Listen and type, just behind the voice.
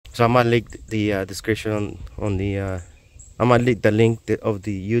So I'm gonna link the description on the I'm gonna link the link of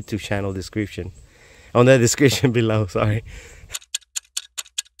the YouTube channel description on the description below. Sorry.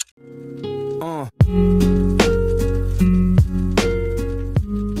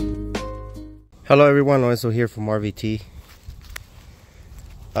 Hello everyone, Lorenzo here from RVT.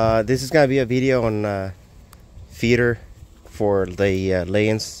 This is gonna be a video on feeder for the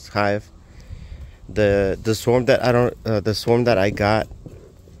Layens Hive. The swarm that I got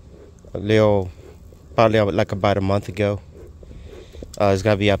probably like about a month ago. It's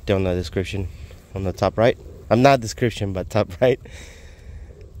gonna be up there on the description on the top right. I'm not description, but top right.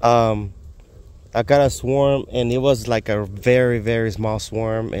 I got a swarm, and it was like a very small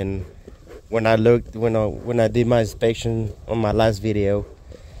swarm. And when I did my inspection on my last video,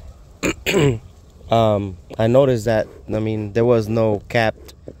 I noticed that there was no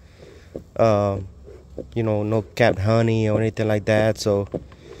capped, no capped honey or anything like that. So,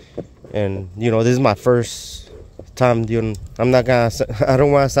 and this is my first time doing. I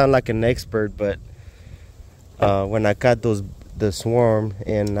don't want to sound like an expert, but when I got the swarm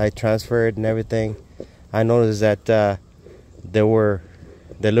and I transferred and everything, I noticed that they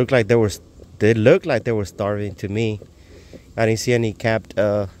looked like they were starving to me. I didn't see any capped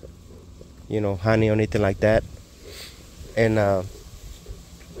honey or anything like that. And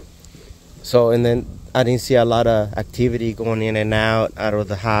and then I didn't see a lot of activity going in and out of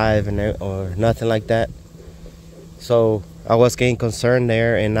the hive or nothing like that. So I was getting concerned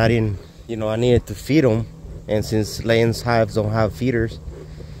there, and I didn't, I needed to feed them. And since Layens Hives don't have feeders,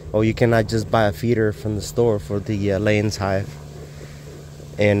 or you cannot just buy a feeder from the store for the Layens Hive.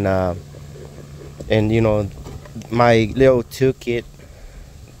 And my little toolkit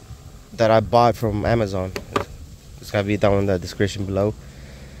that I bought from Amazon, it's gonna be down in the description below,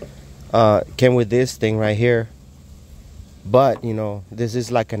 came with this thing right here. But this is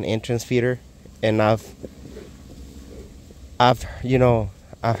like an entrance feeder, and I've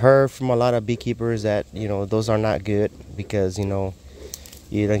heard from a lot of beekeepers that those are not good, because you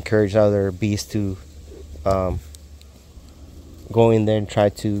encourage other bees to go in there and try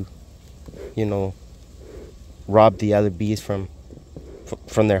to rob the other bees from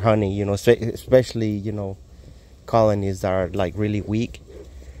their honey, especially colonies that are like really weak.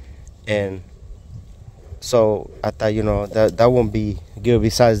 And so I thought that won't be good.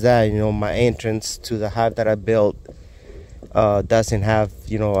 Besides that, my entrance to the hive that I built doesn't have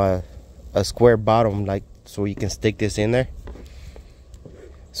a square bottom, like, so you can stick this in there.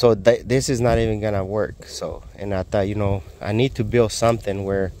 So this is not even gonna work. So, and I thought I need to build something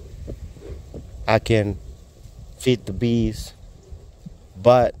where I can feed the bees,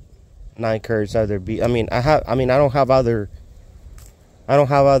 but not encourage other bees. I don't have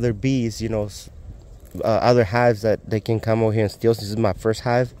other bees, other hives that they can come over here and steal. This is my first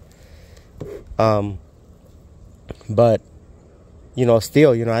hive. But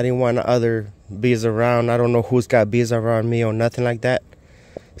still, I didn't want other bees around. I don't know who's got bees around me or nothing like that.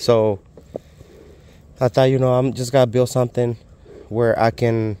 So I thought, I'm just gonna build something where I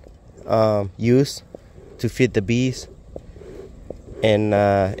can use to feed the bees. And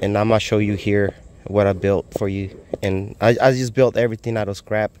I'm gonna show you here what I built for you. And I just built everything out of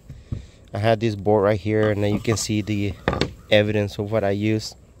scrap. I had this board right here, and then you can see the evidence of what I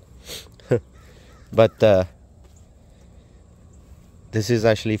used. But this is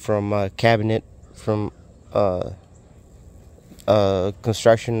actually from a cabinet from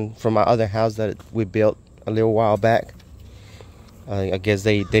construction from my other house that we built a little while back. I guess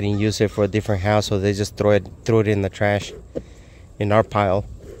they didn't use it for a different house, so they just threw it in the trash in our pile.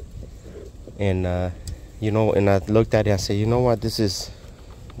 And and I looked at it, I said, you know what, this is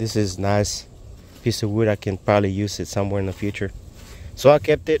nice piece of wood. I can probably use it somewhere in the future. So I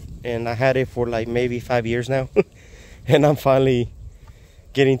kept it, and I had it for like maybe 5 years now. And I'm finally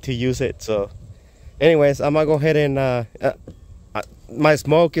getting to use it. So anyways, I'm gonna go ahead and my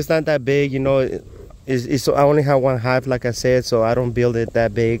smoke is not that big, it's I only have one hive, like I said, so I don't build it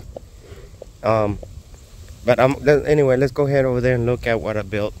that big. But anyway, let's go ahead over there and look at what I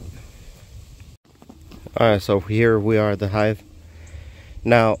built. Alright, so here we are, the hive.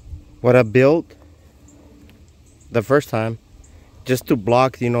 Now, what I built the first time, just to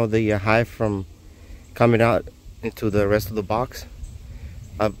block the hive from coming out into the rest of the box,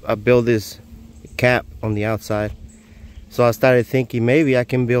 I built this cap on the outside. So I started thinking maybe I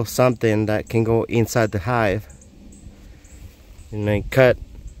can build something that can go inside the hive, and then cut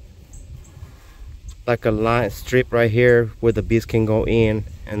like a line strip right here where the bees can go in,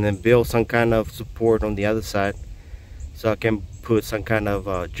 and then build some kind of support on the other side, so I can put some kind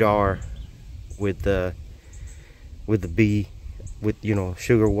of jar with the bee with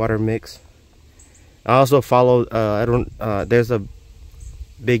sugar water mix. I also follow there's a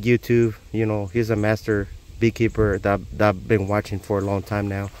big YouTube, he's a master beekeeper that I've been watching for a long time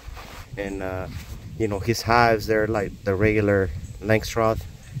now. And his hives, they're like the regular Langstroth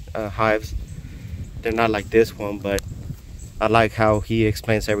hives. They're not like this one, but I like how he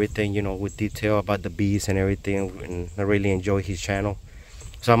explains everything, with detail about the bees and everything, and I really enjoy his channel.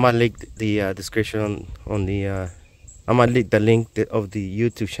 So I'm gonna link the description on the I'm gonna link the link of the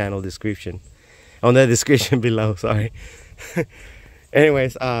YouTube channel description on the description below. Sorry.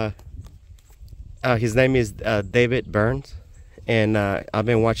 Anyways, his name is David Burns, and I've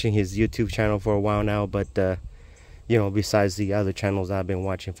been watching his YouTube channel for a while now. But besides the other channels I've been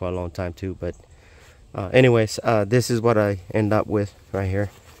watching for a long time too. But anyways, this is what I end up with right here.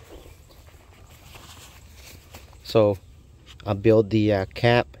 So I build the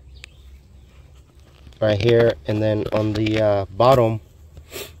cap right here, and then on the bottom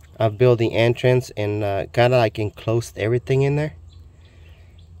I build the entrance and kind of like enclosed everything in there.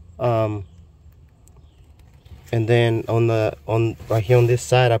 And then right here on this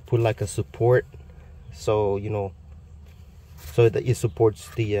side I put like a support, so so that it supports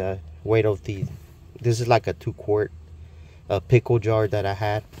the weight of the. This is like a 2-quart pickle jar that I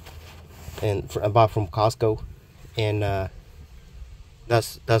had and I bought from Costco, and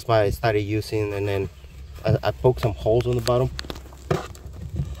that's why I started using. And then I poked some holes on the bottom.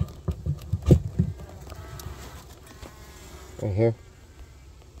 Right here,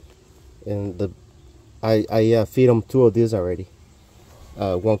 and I feed them 2 of these already.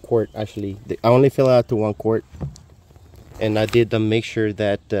 1 quart actually. I only fill it out to 1 quart, and I did the mixture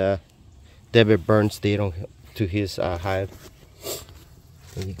that David Burns did to his hive.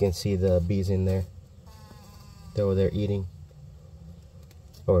 And you can see the bees in there. They were there eating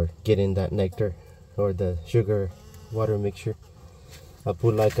or getting that nectar or the sugar water mixture. I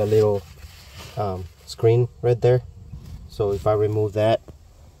put like a little screen right there, so if I remove that,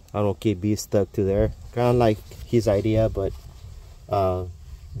 I don't keep bees stuck to there. Kind of like his idea, but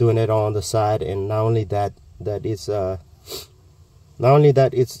doing it on the side. And not only that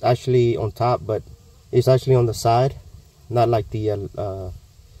it's actually on top, but it's actually on the side, not like the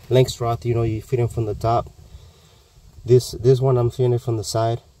Langstroth, you feed them from the top. This one I'm feeding it from the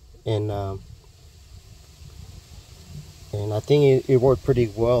side, and I think it worked pretty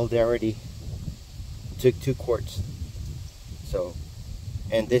well. They already took 2 quarts, so,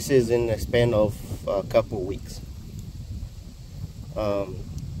 and this is in a span of a couple weeks.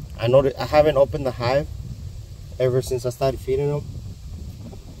 I noticed I haven't opened the hive ever since I started feeding them.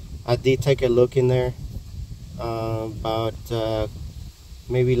 I did take a look in there about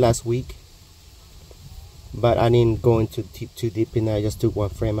maybe last week, but I didn't go into too deep in there. I just took 1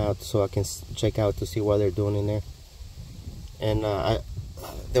 frame out so I can check out to see what they're doing in there. And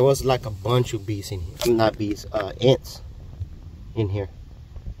there was like a bunch of bees in here. Not bees, ants in here.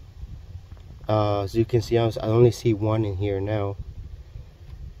 As you can see, I only see 1 in here now,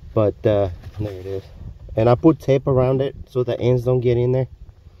 but there it is. And I put tape around it so the ants don't get in there.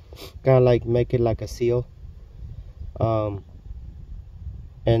 Kind of like make it like a seal.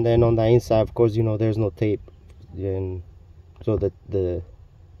 And then on the inside, of course, there's no tape, and so that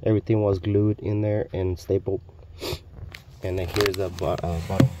everything was glued in there and stapled. And then here's the bottom,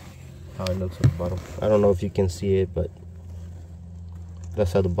 how it looks at the bottom. I don't know if you can see it, but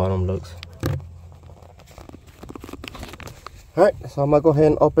that's how the bottom looks. Alright, so I'm gonna go ahead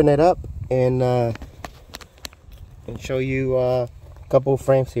and open it up and show you a couple of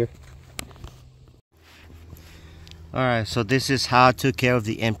frames here. Alright, so this is how I took care of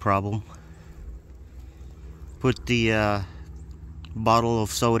the ant problem. Put the bottle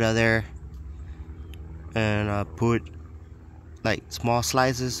of soda there, and put like small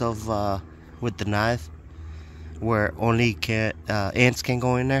slices of with the knife where only ants can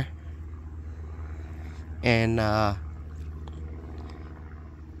go in there. And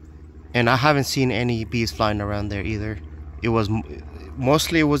I haven't seen any bees flying around there either. It was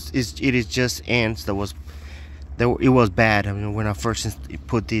mostly it is just ants that was there. It was bad. I mean, when I first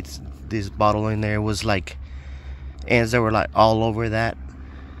put this bottle in there, it was like ants that were like all over that.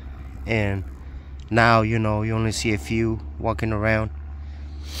 And now you only see a few walking around.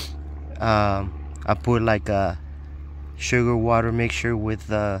 I put like a sugar water mixture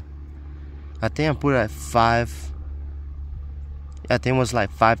with I think I put at 5. I think it was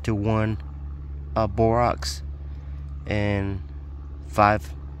like 5-to-1 borax and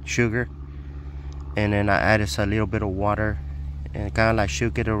 5 sugar, and then I added a little bit of water and kind of like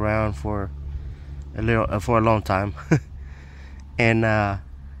shook it around for a long time. And I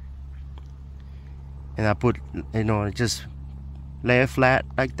put just lay it flat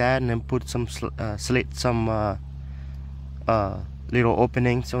like that, and then put some slit some little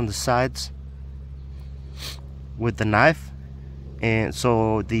openings on the sides with the knife, and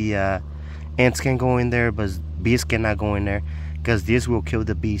so the ants can go in there, but bees cannot go in there, because this will kill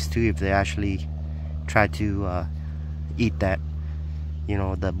the bees too if they actually try to eat that, you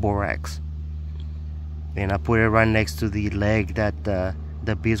know, the borax. And I put it right next to the leg that the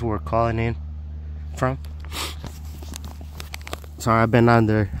bees were calling in from. Sorry, I've been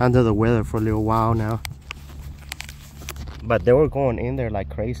under the weather for a little while now, but they were going in there like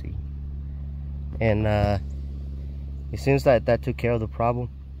crazy, and it seems like that took care of the problem.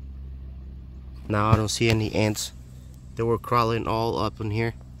 Now I don't see any ants. They were crawling all up in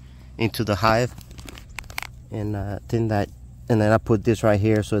here into the hive, and then I put this right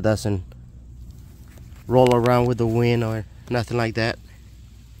here so it doesn't roll around with the wind or nothing like that.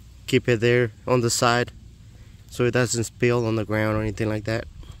 Keep it there on the side so it doesn't spill on the ground or anything like that,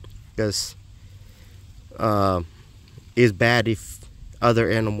 because it's bad if other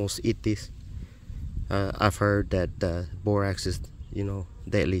animals eat this. I've heard that borax is, you know,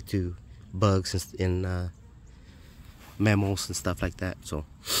 deadly to bugs and mammals and stuff like that. So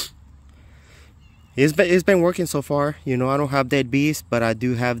it's been working so far. You know, I don't have dead bees, but I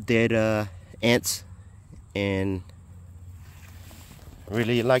do have dead ants, and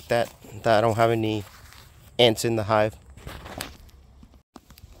really like that I don't have any ants in the hive.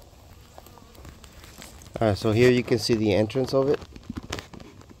 Alright, so here you can see the entrance of it.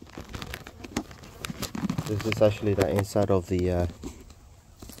 This is actually the inside of the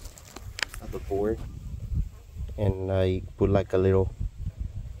board, and I put like a little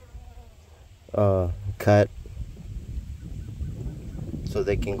cut so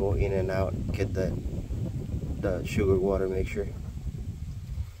they can go in and out, get the sugar water mixture.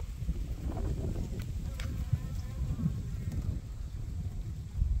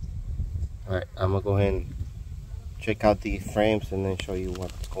 Alright, I'm gonna go ahead and check out the frames and then show you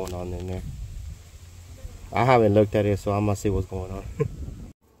what's going on in there. I haven't looked at it, so I'm gonna see what's going on.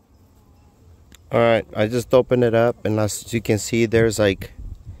 Alright, I just opened it up, and as you can see, there's like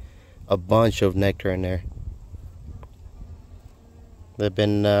a bunch of nectar in there. They've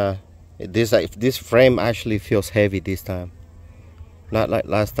been this frame actually feels heavy this time, not like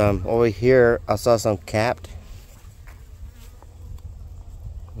last time. Over here I saw some capped.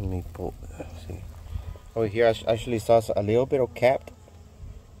 Let me pull. See. Over here I actually saw a little bit of capped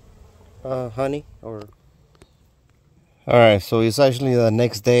honey. Or alright, so it's actually the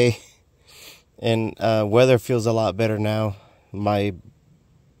next day, and weather feels a lot better now. My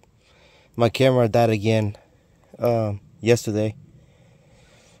camera died again yesterday,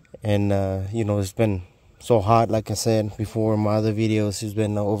 and you know, it's been so hot. Like I said before in my other videos, it's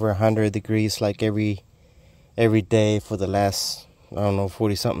been over 100 degrees like every day for the last, I don't know,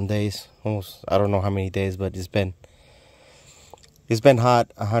 40 something days, almost. I don't know how many days, but it's been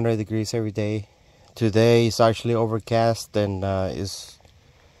hot, 100 degrees every day. Today it's actually overcast, and it's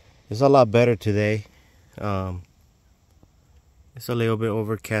a lot better today. It's a little bit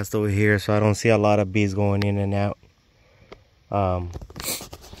overcast over here, so I don't see a lot of bees going in and out.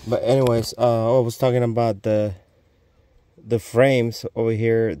 But anyways, I was talking about the frames over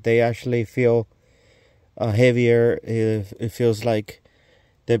here. They actually feel heavier. It feels like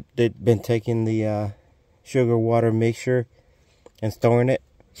they've been taking the sugar water mixture and storing it,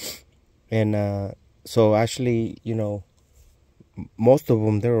 and so actually, you know, most of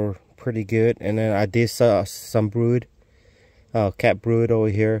them, they were pretty good. And then I did some brood, cat brood over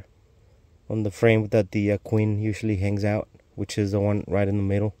here on the frame that the queen usually hangs out, which is the one right in the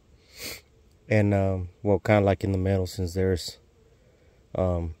middle. And well, kind of like in the middle, since there's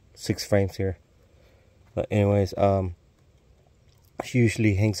 6 frames here. But anyways, she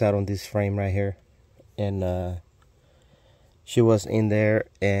usually hangs out on this frame right here, and she was in there,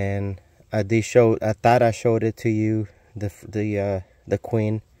 and I thought I showed it to you, the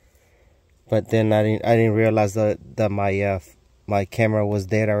queen, but then I didn't realize that my camera was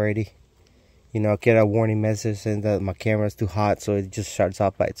dead already. You know, I get a warning message saying that my camera is too hot, so it just shuts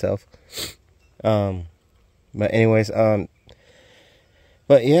off by itself. But anyways,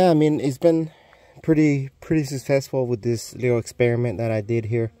 but yeah, I mean, it's been pretty successful with this little experiment that I did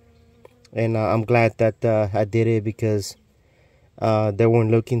here, and I'm glad that I did it, because they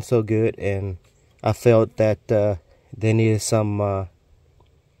weren't looking so good, and I felt that they needed some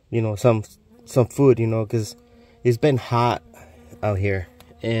you know, some food, you know, because it's been hot out here,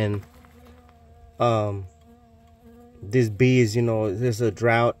 and these bees, you know, there's a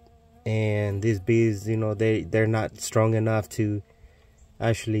drought, and these bees, you know, they're not strong enough to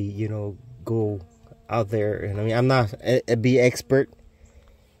actually, you know, go out there. And I mean, I'm not a bee expert,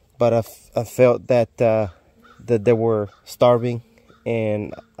 but I felt that that they were starving,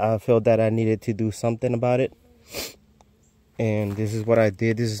 and I felt that I needed to do something about it. And this is what I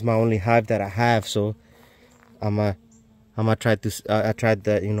did. This is my only hive that I have, so I'm gonna try to. I tried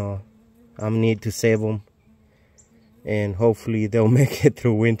that, you know, I need to save them, and hopefully they'll make it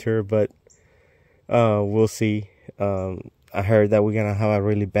through winter. But we'll see. I heard that we're gonna have a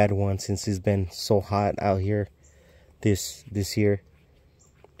really bad one since it's been so hot out here this year,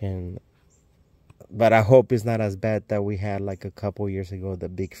 but I hope it's not as bad that we had like a couple years ago, the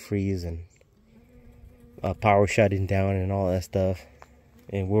big freeze and power shutting down and all that stuff.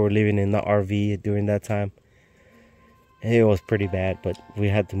 And we were living in the RV during that time. It was pretty bad, but we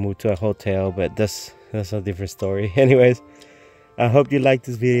had to move to a hotel, but that's a different story. Anyways, I hope you liked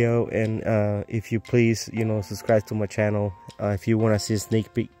this video, and if you please, you know, subscribe to my channel. If you want to see a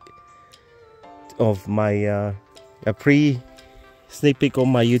sneak peek of my a sneak peek on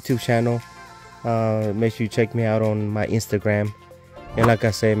my YouTube channel, make sure you check me out on my Instagram. And like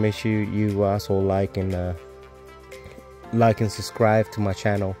I said, make sure you also like and subscribe to my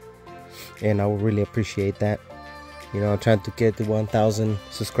channel, and I would really appreciate that. You know, I'm trying to get to 1,000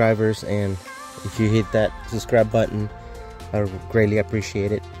 subscribers, and if you hit that subscribe button, I would greatly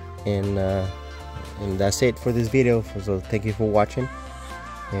appreciate it. And that's it for this video. So thank you for watching,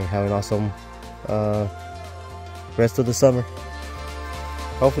 and have an awesome rest of the summer.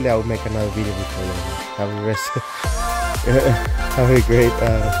 Hopefully I will make another video before then. Have a great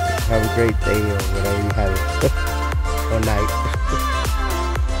day or whatever you have or night.